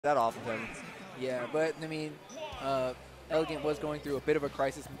that off of him. Yeah, but I mean, Elegant was going through a bit of a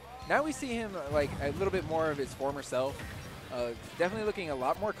crisis. Now we see him like a little bit more of his former self. Definitely looking a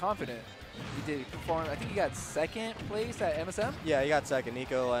lot more confident. He did perform, I think he got second place at MSM? Yeah, he got second.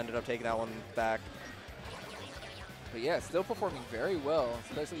 Nico ended up taking that one back. But yeah, still performing very well,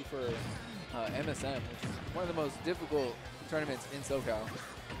 especially for MSM, which is one of the most difficult tournaments in SoCal.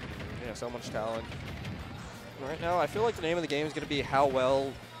 Yeah, so much talent. Right now, I feel like the name of the game is going to be how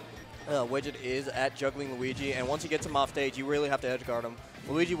well Widget is at juggling Luigi, and once he gets him off stage, you really have to edge guard him.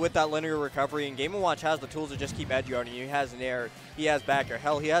 Luigi with that linear recovery, and Game & Watch has the tools to just keep edge guarding. He has an air, he has back air,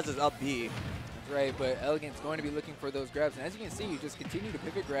 hell, he has his up B. That's right, but Elegant's going to be looking for those grabs, and as you can see, you just continue to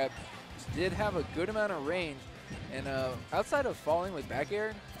pivot grab. Just did have a good amount of range, and outside of falling with back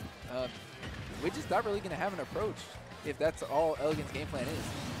air, Widget's not really going to have an approach if that's all Elegant's game plan is.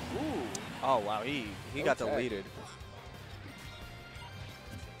 Ooh. Oh, wow, he got deleted.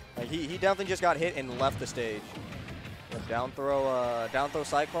 He definitely just got hit and left the stage. Down throw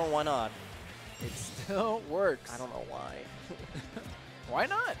cyclone, why not? It still works. I don't know why. Why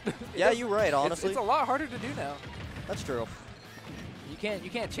not? Yeah, you're right, honestly. It's a lot harder to do now. That's true. You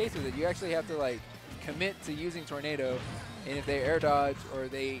can't chase with it. You actually have to like commit to using tornado, and if they air dodge or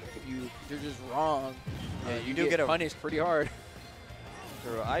they're just wrong, yeah, you do get punished pretty hard.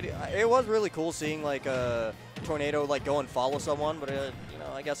 True. It was really cool seeing like a tornado like go and follow someone, but you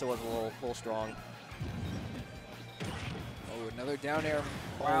know, I guess it was a little strong. Oh, another down air.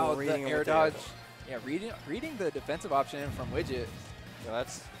 Wow, the air dodge. Yeah, reading the defensive option from Widget. Yeah,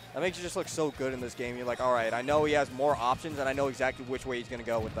 that makes you just look so good in this game. You're like, all right, I know he has more options, and I know exactly which way he's going to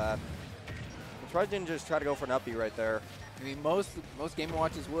go with that. I'm surprised he didn't just try to go for an up B right there. I mean, most Game &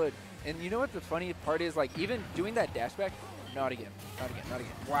 Watches would. And you know what the funny part is? Like, even doing that dash back, not again, not again, not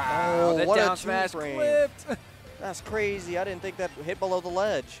again. Wow, that down smash clipped. That's crazy. I didn't think that hit below the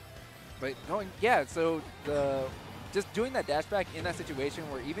ledge. But yeah, so just doing that dash back in that situation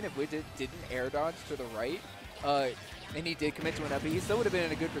where even if Widget didn't air dodge to the right, and he did commit to an up B, he still would have been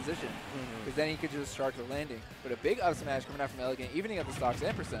in a good position. Because then he could just start the landing. But a big up smash coming out from Elegant, evening up the stocks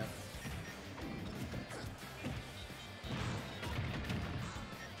and percent.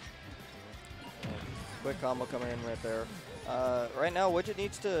 Quick combo coming in right there. Right now, Widget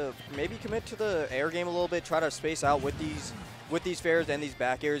needs to maybe commit to the air game a little bit, try to space out with these fairs and these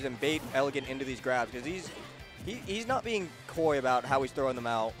back airs and bait Elegant into these grabs, because he's not being coy about how he's throwing them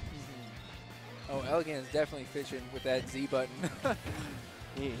out. Oh, Elegant is definitely fishing with that Z button.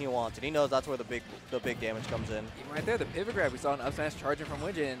 he wants it. He knows that's where the big damage comes in. Even right there, the pivot grab, we saw an up smash charging from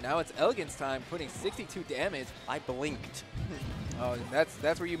Widget, and now it's Elegant's time, putting 62 damage. I blinked. Oh,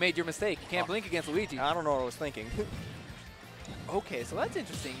 that's where you made your mistake. You can't blink against Luigi. I don't know what I was thinking. Okay, so that's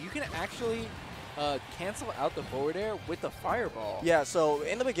interesting. You can actually cancel out the forward air with the fireball. Yeah, so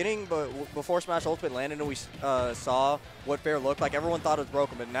in the beginning, before Smash Ultimate landed and we saw what fair looked like, everyone thought it was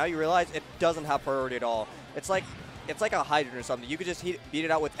broken, but now you realize it doesn't have priority at all. It's like a hydrant or something. You could just beat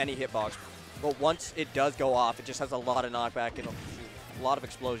it out with any hitbox, but once it does go off, it just has a lot of knockback and a lot of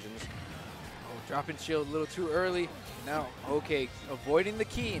explosions. Oh, dropping shield a little too early. Now, okay, avoiding the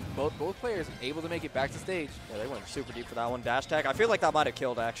key. Both players able to make it back to stage. Yeah, they went super deep for that one. Dash tag. I feel like that might have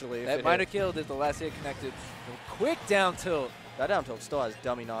killed, actually. That might have killed if the last hit connected. Quick down tilt. That down tilt still has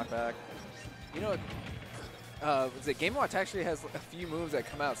dummy knockback. You know what? Game & Watch actually has a few moves that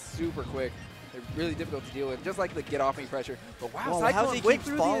come out super quick. They're really difficult to deal with, just like the get off me pressure. But wow, Cyclone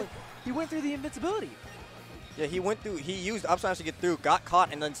he went through the invincibility. Yeah, he used up smash to get through, got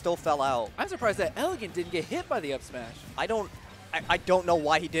caught, and then still fell out. I'm surprised that Elegant didn't get hit by the up smash. I don't know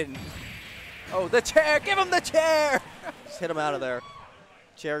why he didn't. Oh, the chair! Give him the chair! Just hit him out of there.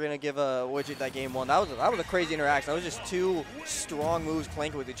 Chair gonna give Widget that game one. That was a crazy interaction. That was just two strong moves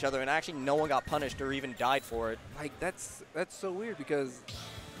clanking with each other, and actually no one got punished or even died for it. Like that's so weird because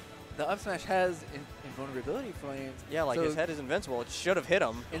the up smash has invulnerability flames. Yeah, like his head is invincible. It should have hit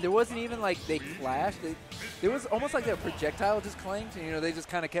him. And there wasn't even like they clashed. There was almost like a projectile just clanked, and they just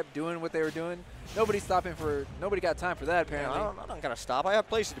kind of kept doing what they were doing. Nobody got time for that apparently. Yeah, I'm not gonna stop. I have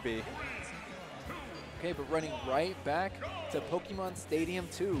places to be. Okay, but running right back to Pokemon Stadium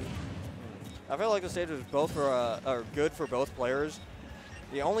 2. I feel like the stages both are good for both players.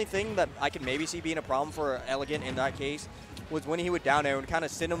 The only thing that I could maybe see being a problem for Elegant in that case was when he would down air and kind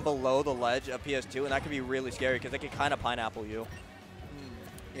of send him below the ledge of PS2, and that could be really scary because they could kind of pineapple you.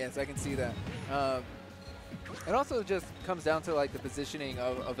 Yes, I can see that. It also just comes down to like the positioning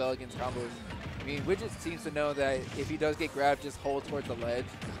of Elegant's combos. I mean, Widget seems to know that if he does get grabbed, just hold towards the ledge,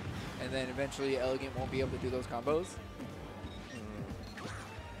 and then eventually Elegant won't be able to do those combos.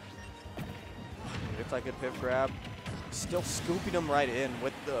 It's like a pivot grab. Still scooping him right in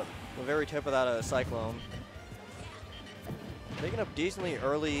with the very tip of that Cyclone. Taking up decently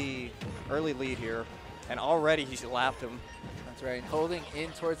early lead here, and already he's lapped him. That's right. Holding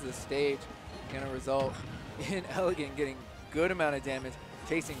in towards the stage going to result in Elegant getting good amount of damage,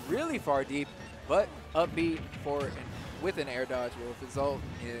 chasing really far deep, but upbeat with an air dodge will result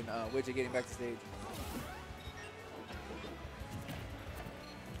in Widget getting back to stage.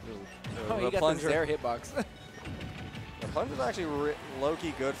 Oh, he got the Zare hitbox. The plunge is actually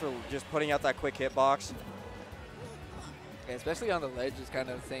low-key good for just putting out that quick hitbox. Yeah, especially on the ledge, just kind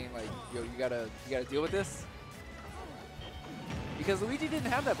of saying like, yo, you gotta deal with this. Because Luigi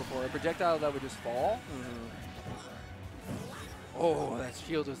didn't have that before, a projectile that would just fall. Oh, that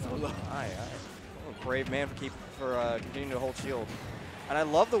shield was so low. Aye. Oh, brave man for continuing to hold shield. And I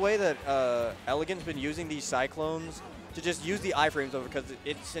love the way that Elegant's been using these Cyclones to just use the iframes over because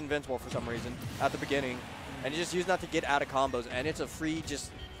it's invincible for some reason at the beginning. And you just use that to get out of combos. And it's a free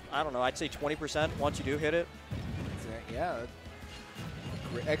just, I don't know, I'd say 20% once you do hit it. Yeah,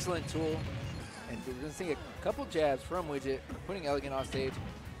 excellent tool. And we're going to see a couple jabs from Widget, putting Elegant off stage.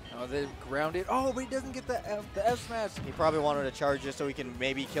 Oh, they're grounded. Oh, but he doesn't get the F smash. He probably wanted to charge just so he can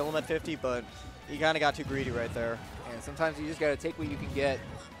maybe kill him at 50, but he kind of got too greedy right there. And sometimes you just got to take what you can get.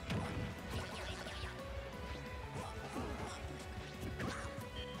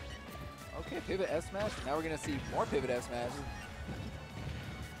 Okay, pivot F smash. Now we're going to see more pivot F smash.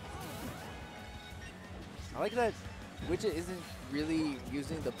 I like that Widget isn't really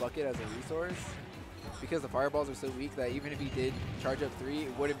using the bucket as a resource because the fireballs are so weak that even if he did charge up 3,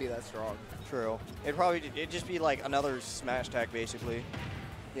 it wouldn't be that strong. True. It'd just be like another smash tag basically.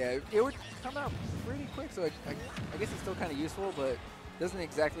 Yeah, it would come out pretty quick, so I guess it's still kind of useful, but doesn't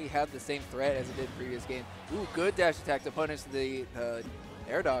exactly have the same threat as it did in previous game. Ooh, good dash attack to punish the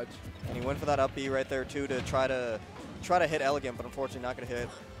air dodge. And he went for that up B right there too to try to hit Elegant, but unfortunately not going to hit.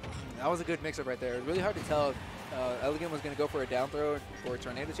 That was a good mix-up right there. Really hard to tell if Elegant was going to go for a down throw for a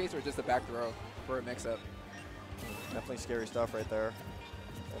tornado chase or just a back throw for a mix-up. Definitely scary stuff right there.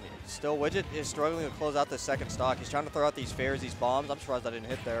 Still, Widget is struggling to close out the second stock. He's trying to throw out these fairs, these bombs. I'm surprised I didn't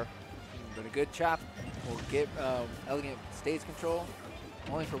hit there. But a good chop will get Elegant stage control,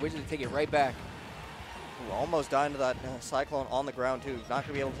 only for Widget to take it right back. Ooh, almost dying to that Cyclone on the ground too. Not going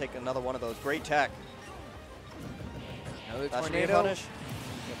to be able to take another one of those. Great tech. Another That tornado. Should be a punish.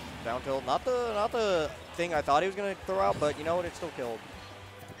 Down tilt. Not the thing I thought he was going to throw out, but you know what? It still killed.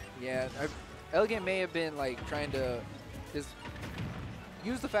 Yeah, Elegant may have been like trying to just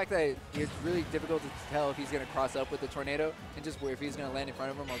use the fact that it's really difficult to tell if he's going to cross up with the tornado and just if he's going to land in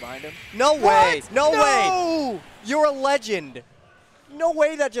front of him or behind him. No way! What? No way! You're a legend. No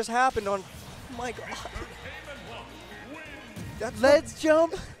way that just happened on. My God. Let's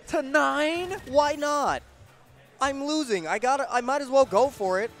jump to 9. Why not? I'm losing. I might as well go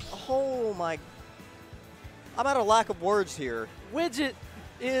for it. Oh my. I'm at a lack of words here. Widget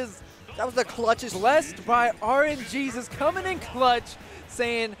is that was the clutchest. Blessed by RNG's coming in clutch,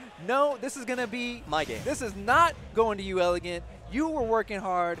 saying, no, this is going to be my game. This is not going to you, Elegant. You were working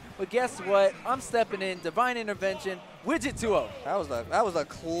hard, but guess what? I'm stepping in. Divine intervention. Widget 2-0. That was the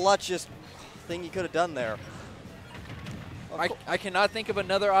clutchest thing you could have done there. I cannot think of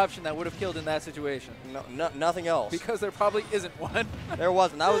another option that would have killed in that situation. No, nothing else. Because there probably isn't one. There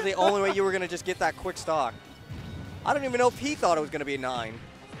wasn't. That was the only way you were going to just get that quick stock. I don't even know if he thought it was going to be a 9.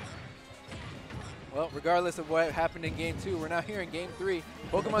 Well, regardless of what happened in Game 2, we're now here in Game 3.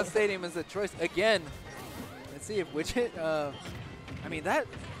 Pokemon Stadium is the choice again. Let's see if Widget, I mean, that,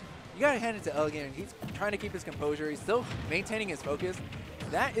 you got to hand it to Elegant. He's trying to keep his composure. He's still maintaining his focus.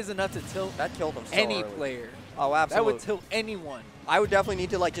 That is enough to tilt that killed him so any early. player. Oh, absolutely. That would tilt anyone. I would definitely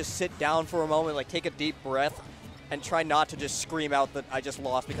need to like just sit down for a moment, like take a deep breath, and try not to just scream out that I just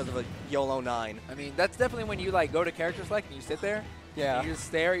lost because of a YOLO 9. I mean, that's definitely when you like go to character select and you sit there. Yeah. You just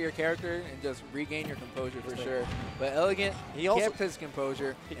stare at your character and just regain your composure for sure. But Elegant, he kept his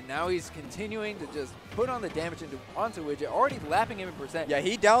composure, and now he's continuing to just put on the damage onto Widget, already lapping him in percent. Yeah,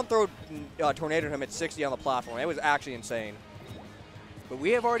 he down throwed tornadoed him at 60 on the platform. It was actually insane. But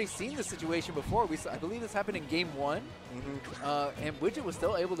we have already seen this situation before. I believe this happened in Game 1, and Widget was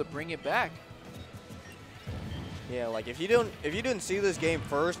still able to bring it back. Yeah, like if you didn't see this game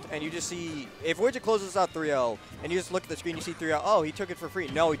first, and you just see if Widget closes out 3-0, and you just look at the screen, you see 3-0. Oh, he took it for free.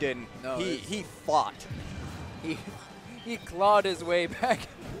 No, he didn't. No, he fought. He clawed his way back.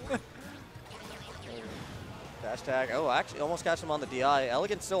 Dash tag. Oh, actually, almost catch him on the DI.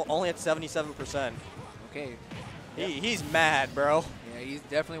 Elegant still only at 77%. Okay. He's mad, bro. Yeah, he's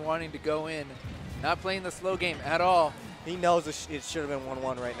definitely wanting to go in. Not playing the slow game at all. He knows it should have been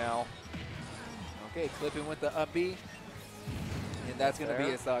 1-1 right now. Okay, clipping with the up B. And that's going to be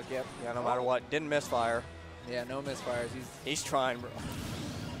Fair. his stock, yep. Yeah, no matter what. Didn't misfire. Yeah, no misfires. He's trying, bro.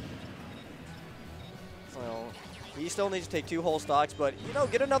 So he still needs to take 2 whole stocks, but, you know,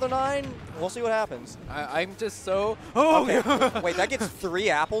 get another 9. We'll see what happens. I'm just so... Oh! Okay. Wait, that gets 3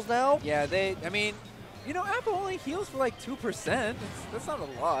 apples now? Yeah, I mean, you know, Apple only heals for like 2%. That's not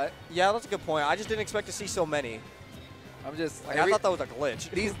a lot. Yeah, that's a good point. I just didn't expect to see so many. I'm just... Like, I thought that was a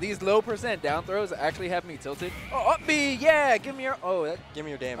glitch. These low percent down throws actually have me tilted. Oh, up B! Yeah! Give me your... Oh, Give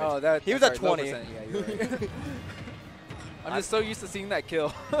me your damage. Oh, that... He was at low 20. percent. Yeah, you're right. I'm just so used to seeing that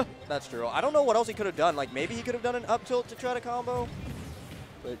kill. That's true. I don't know what else he could have done. Like, maybe he could have done an up tilt to try to combo.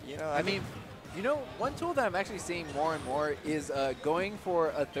 But, you know, I mean, you know, one tool that I'm actually seeing more and more is going for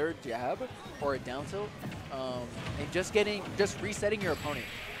a 3rd jab or a down tilt and just resetting your opponent.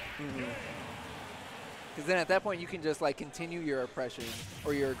 Because then at that point, you can just, like, continue your oppression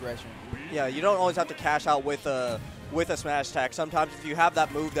or your aggression. Yeah, you don't always have to cash out with a smash attack. Sometimes if you have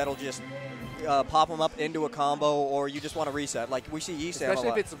that move, that'll just pop them up into a combo, or you just want to reset. Like we see Yi Sam especially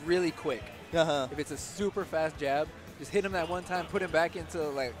if it's really quick. Uh-huh. If it's a super fast jab, just hit him that one time, put him back into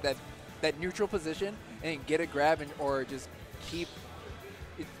like that neutral position, and get a grab, or just keep.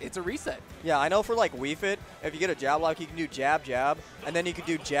 It's a reset. Yeah, I know for like Wii Fit, if you get a jab lock, you can do jab, jab, and then you can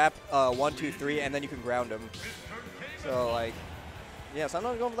do jab 1, 2, 3, and then you can ground him. So like, yeah,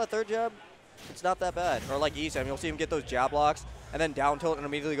 sometimes going for that 3rd jab, it's not that bad. Or like Yi Sam, you'll see him get those jab locks, and then down tilt and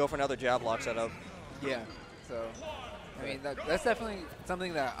immediately go for another jab lock setup. Yeah, so I mean that's definitely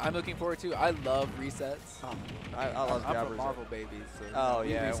something that I'm looking forward to. I love resets. Oh, I love I'm jab from reset. Marvel babies. So Oh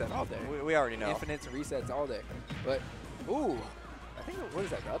we yeah, reset all day. We already know. Infinite resets all day. But ooh, I think what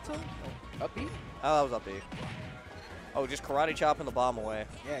is that? Up tilt? Oh, up B? Oh, that was up B. Oh, just karate chopping the bomb away.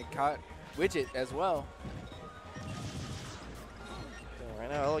 Yeah, caught Widget as well. So right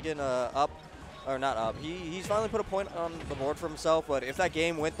now, Elegant up. Or not up. He's finally put a point on the board for himself, but if that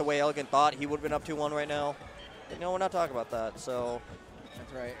game went the way Elegant thought, he would have been up 2-1 right now. But no, we're not talking about that, so.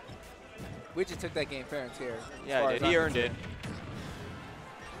 That's right. Widget took that game fair and square. Yeah, he did. He earned it.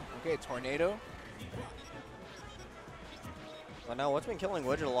 Okay, Tornado. But now what's been killing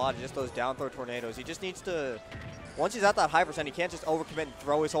Widget a lot is just those down throw tornadoes. He just needs to, once he's at that high percent, he can't just overcommit and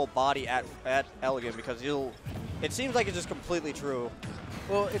throw his whole body at Elegant, because it seems like it's just completely true.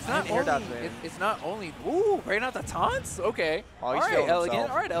 Well, it's not only, it's not only, ooh, right out the taunts? Okay. Oh, all he's right, feeling Elegant.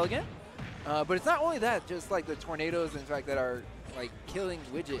 himself. All right, Elegant. But it's not only that, just like the tornadoes, in fact, that are like killing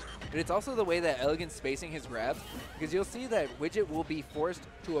Widget, but it's also the way that Elegant's spacing his grabs, because you'll see that Widget will be forced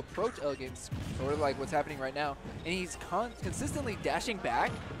to approach Elegant, sort of like what's happening right now, and he's consistently dashing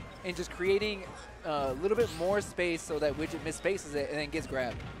back and just creating a little bit more space so that Widget misspaces it and then gets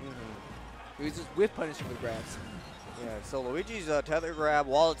grabbed. He's just whiff punishing with grabs. Yeah, so Luigi's tether grab,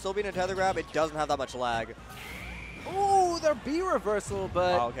 while it's still being a tether grab, it doesn't have that much lag. Ooh, their B reversal,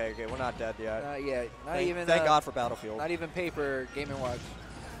 but Oh, okay, we're not dead yet. not yet. Not Thank, even. Thank God for Battlefield. Not even paper Game & Watch.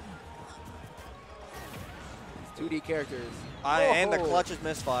 2D characters. And the clutch is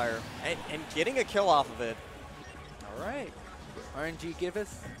misfire, and getting a kill off of it. All right. RNG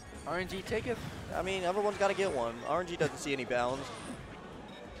giveth, RNG taketh. I mean, everyone's got to get one. RNG doesn't see any bounds.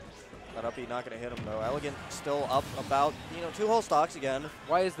 That up B not going to hit him, though. Elegant still up about, 2 whole stocks again.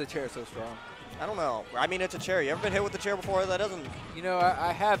 Why is the chair so strong? I don't know. I mean, it's a chair. You ever been hit with the chair before? That doesn't... You know,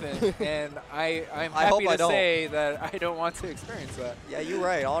 I haven't, and I'm happy to don't. say that I don't want to experience that. Yeah, you're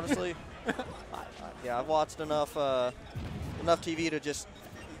right, honestly. Yeah, I've watched enough TV to just...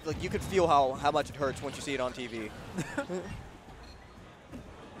 Like, you could feel how much it hurts once you see it on TV.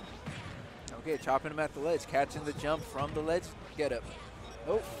 Okay, chopping him at the ledge, catching the jump from the ledge. Get up.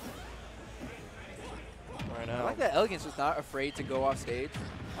 Oh. Right now. I like that Elegant's just not afraid to go off stage.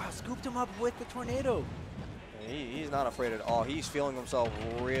 Wow, scooped him up with the tornado. He's not afraid at all. He's feeling himself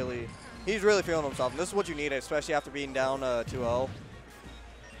really. He's really feeling himself. And this is what you need, especially after being down 2-0.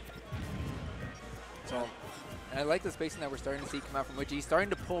 So, and I like the spacing that we're starting to see come out from Widget. He's starting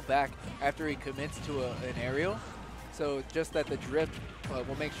to pull back after he commits to an aerial. So just that the drift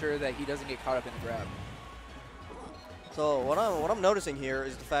will make sure that he doesn't get caught up in the grab. So what I'm noticing here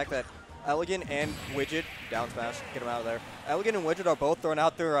is the fact that Elegant and Widget, down smash, get him out of there. Elegant and Widget are both throwing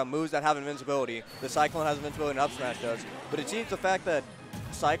out their moves that have invincibility. The Cyclone has invincibility and up smash does. But it seems the fact that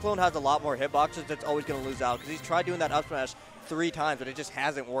Cyclone has a lot more hitboxes that's always going to lose out, because he's tried doing that up smash 3 times, but it just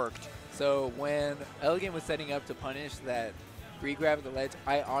hasn't worked. So when Elegant was setting up to punish that re-grab at the ledge,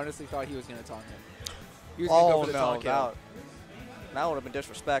 I honestly thought he was going to taunt him. He was going to go for the taunt kill. That would have been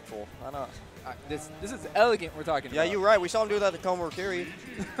disrespectful. I know. This is Elegant we're talking about. Yeah, you're right. We saw him do that to Komo Kiri.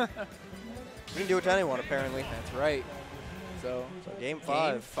 We can do it to anyone, apparently. That's right. So game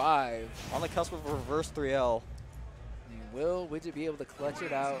 5. Game 5. On the cusp of a reverse 3L. will Widget be able to clutch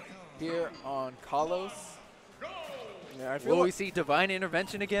it out here on Carlos? Yeah, I feel Will we see divine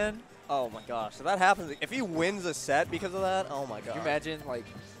intervention again? Oh my gosh, so that happens. If he wins a set because of that, oh my god. Can you imagine, like,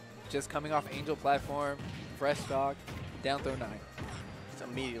 just coming off Angel platform, fresh stock, down throw 9? Just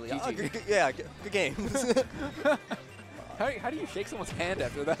immediately. GG. Oh, good, yeah, good games. How do you shake someone's hand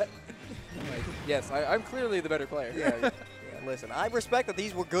after that? Like, yes, I'm clearly the better player. yeah, listen, I respect that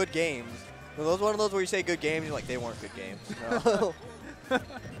these were good games. But those one of those where you say good games, you're like, they weren't good games. No.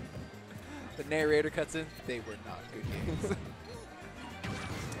 The narrator cuts in, they were not good games.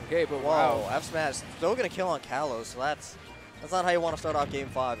 Okay, but Wow, wow. F Smash still gonna kill on Kalos, so that's not how you want to start off Game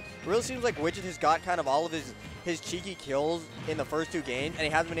 5. It really seems like Widget has got kind of all of his cheeky kills in the first 2 games, and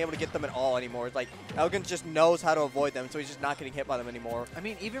he hasn't been able to get them at all anymore. It's like Elegance just knows how to avoid them, so he's just not getting hit by them anymore. I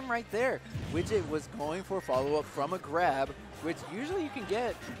mean, even right there, Widget was going for follow-up from a grab, which usually you can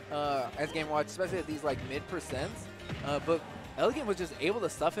get as Game Watch, especially at these like mid-percents. But Elegant was just able to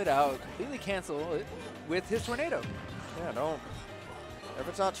stuff it out, completely cancel it with his Tornado. Yeah, don't. If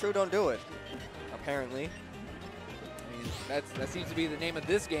it's not true, don't do it. Apparently. I mean, that seems to be the name of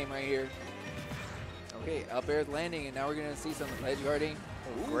this game right here. Okay, up air landing, and now we're going to see some ledge guarding.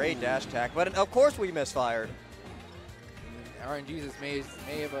 Great dash attack, but of course we misfired. RNGesus may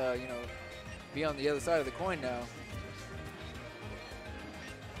have, you know, be on the other side of the coin now.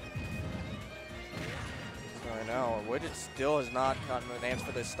 I know, Widget still has not gotten an answer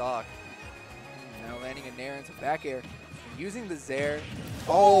for this stock. Now landing a Nair into back air. Using the Zair.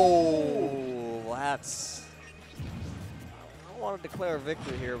 Oh, that's... I don't want to declare a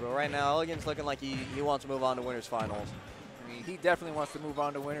victory here, but right now Elegant's looking like he wants to move on to Winners Finals. I mean, he definitely wants to move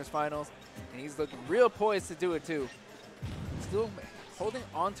on to Winners Finals, and he's looking real poised to do it too. Still holding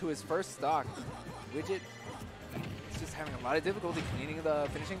on to his first stock. Widget is just having a lot of difficulty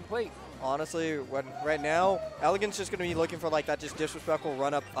finishing the plate. Honestly, right now, Elegant's just going to be looking for like that just disrespectful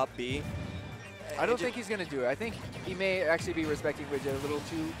run up B. I don't think he's going to do it. I think he may actually be respecting Widget a little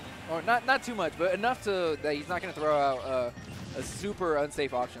too, or not too much, but enough to that he's not going to throw out a super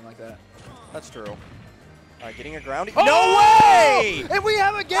unsafe option like that. That's true. All right, getting a grounding. Oh! No way! And we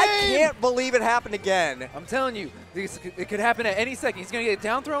have a game! I can't believe it happened again. I'm telling you, it could happen at any second. He's going to get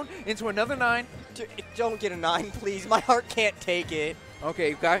down thrown into another 9. Don't get a 9, please. My heart can't take it.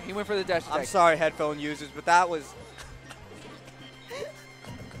 Okay, he went for the dash attack. I'm sorry, headphone users, but that was...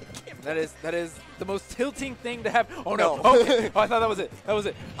 That is the most tilting thing to happen. Oh, no. No. Okay. Oh, I thought that was it. That was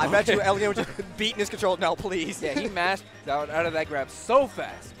it. I bet you Elegant was just beating his control. No, please. Yeah, he mashed out of that grab so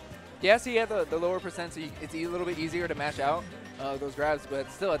fast. Yes, he had the lower percent, so it's a little bit easier to mash out those grabs,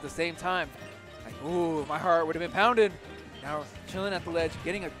 but still at the same time, like, ooh, my heart would have been pounded. Now chilling at the ledge,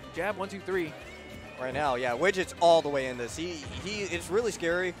 getting a jab 1, 2, 3. Right now, yeah, Widget's all the way in this. It's really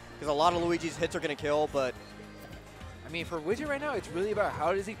scary because a lot of Luigi's hits are going to kill, but... I mean, for Widget right now, it's really about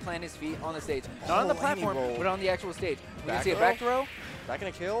how does he plant his feet on the stage. Not on the platform, but on the actual stage. We can see a back throw. Is that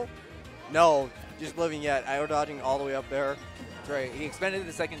going to kill? No, just living yet. Air dodging all the way up there. That's right. He expended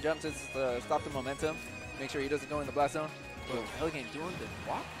the second jump to stop the momentum. Make sure he doesn't go in the blast zone. But Elegant doing the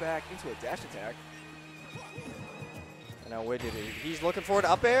walk back into a dash attack. And now Widget, he's looking for an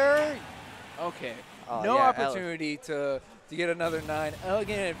up air. Okay. Oh, No yeah, opportunity to get another 9.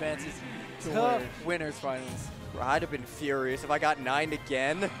 Elegant advances to Winners Finals. I'd have been furious if I got 9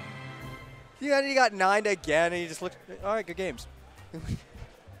 again. Yeah, he got 9 again, and he just looked, all right, good games.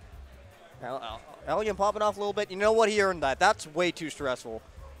 Elegant popping off a little bit. You know what? He earned that. That's way too stressful.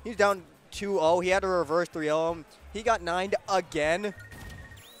 He's down 2-0. He had to reverse 3-0 him. He got 9 again.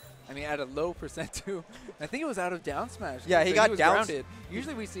 I mean, at a low percent, too. I think it was out of down smash. Yeah, he got was down. Grounded.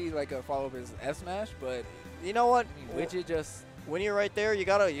 Usually we see, like, a follow-up as F smash, but you know what? I mean, Widget just... When you're right there, you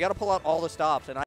gotta pull out all the stops. And